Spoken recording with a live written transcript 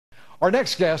Our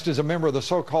next guest is a member of the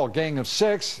so-called Gang of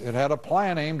Six. It had a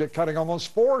plan aimed at cutting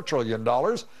almost $4 trillion,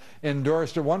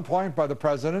 endorsed at one point by the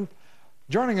president.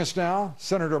 Joining us now,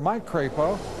 Senator Mike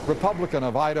Crapo, Republican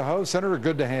of Idaho. Senator,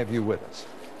 good to have you with us.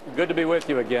 Good to be with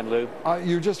you again, Lou.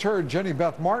 You just heard Jenny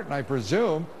Beth Martin, I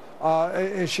presume.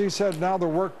 She said now the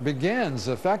work begins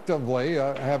effectively,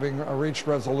 having reached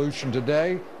resolution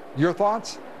today. Your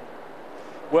thoughts?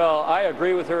 Well, I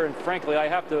agree with her, and frankly, I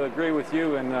have to agree with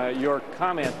you in your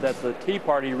comment that the Tea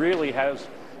Party really has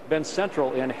been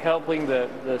central in helping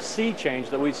the sea change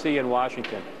that we see in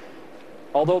Washington.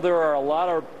 Although there are a lot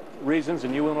of reasons,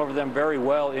 and you went over them very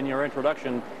well in your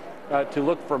introduction, to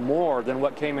look for more than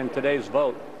what came in today's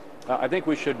vote. I think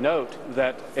we should note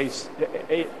that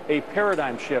a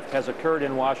paradigm shift has occurred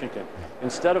in Washington.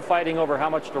 Instead of fighting over how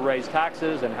much to raise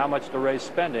taxes and how much to raise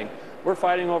spending, we're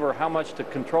fighting over how much to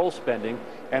control spending,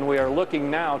 and we are looking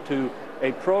now to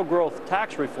a pro-growth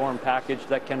tax reform package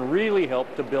that can really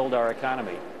help to build our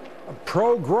economy.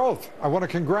 Pro-growth. I want to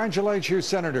congratulate you,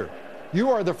 Senator.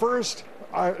 You are the first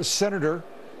senator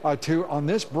to, on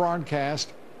this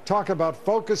broadcast, talk about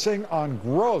focusing on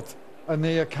growth in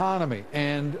the economy.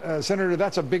 And Senator,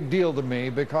 that's a big deal to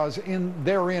me, because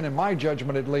therein, in my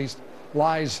judgment at least,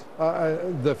 lies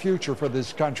the future for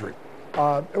this country.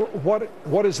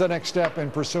 What is the next step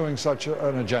in pursuing such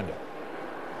an agenda?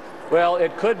 Well,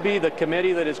 it could be the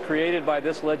committee that is created by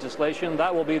this legislation.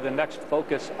 That will be the next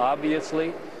focus,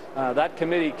 obviously. That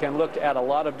committee can look at a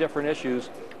lot of different issues,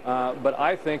 but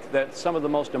I think that some of the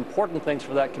most important things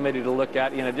for that committee to look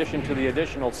at, in addition to the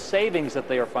additional savings that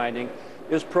they are finding,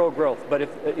 is pro-growth. But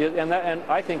and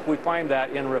I think we find that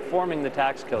in reforming the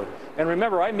tax code. And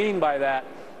remember, I mean by that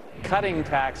cutting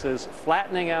taxes,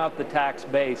 flattening out the tax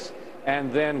base,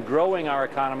 and then growing our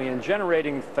economy and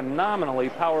generating phenomenally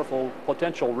powerful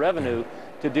potential revenue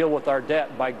to deal with our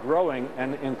debt by growing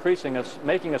and increasing us,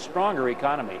 making a stronger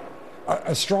economy.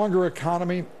 A stronger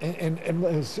economy, and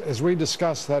as we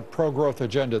discuss that pro-growth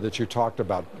agenda that you talked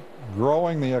about,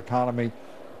 growing the economy,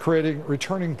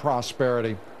 returning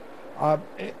prosperity,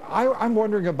 I'm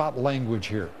wondering about language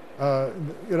here.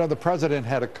 You know, the president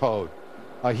had a code.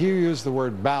 He used the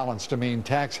word balance to mean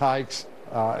tax hikes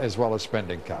as well as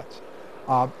spending cuts.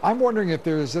 I'm wondering if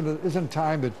there isn't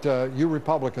time that you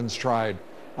Republicans tried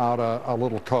out a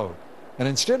little code. And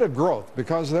instead of growth,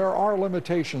 because there are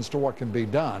limitations to what can be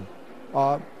done,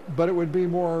 but it would be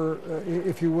more,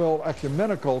 if you will,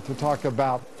 ecumenical to talk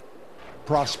about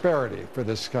prosperity for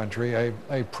this country,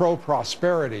 a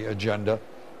pro-prosperity agenda.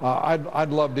 I'd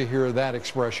love to hear that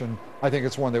expression. I think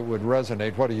it's one that would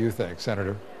resonate. What do you think,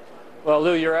 Senator? Well,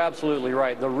 Lou, you're absolutely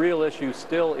right. The real issue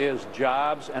still is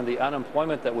jobs and the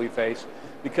unemployment that we face,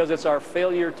 because it's our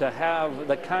failure to have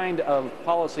the kind of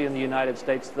policy in the United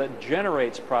States that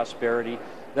generates prosperity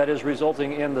that is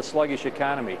resulting in the sluggish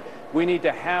economy. We need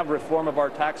to have reform of our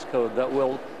tax code that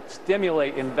will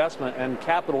stimulate investment and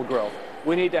capital growth.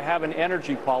 We need to have an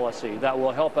energy policy that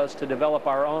will help us to develop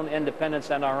our own independence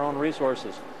and our own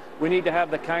resources. We need to have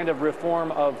the kind of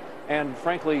reform of, and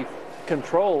frankly,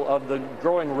 control of the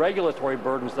growing regulatory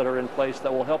burdens that are in place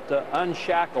that will help to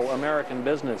unshackle American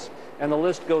business. And the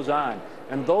list goes on.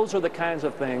 And those are the kinds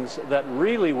of things that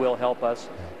really will help us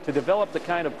to develop the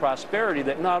kind of prosperity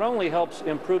that not only helps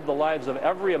improve the lives of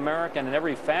every American and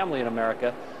every family in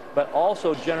America, but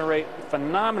also generate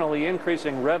phenomenally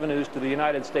increasing revenues to the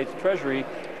United States Treasury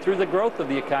through the growth of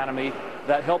the economy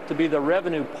that help to be the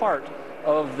revenue part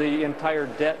of the entire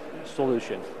debt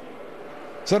solution.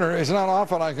 Senator, it's not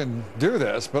often I can do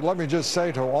this, but let me just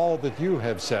say to all that you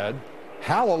have said,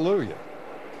 hallelujah.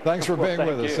 Thanks for being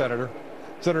with us, Senator.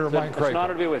 Senator Mike Crapo. It's an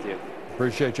honor to be with you.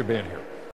 Appreciate you being here.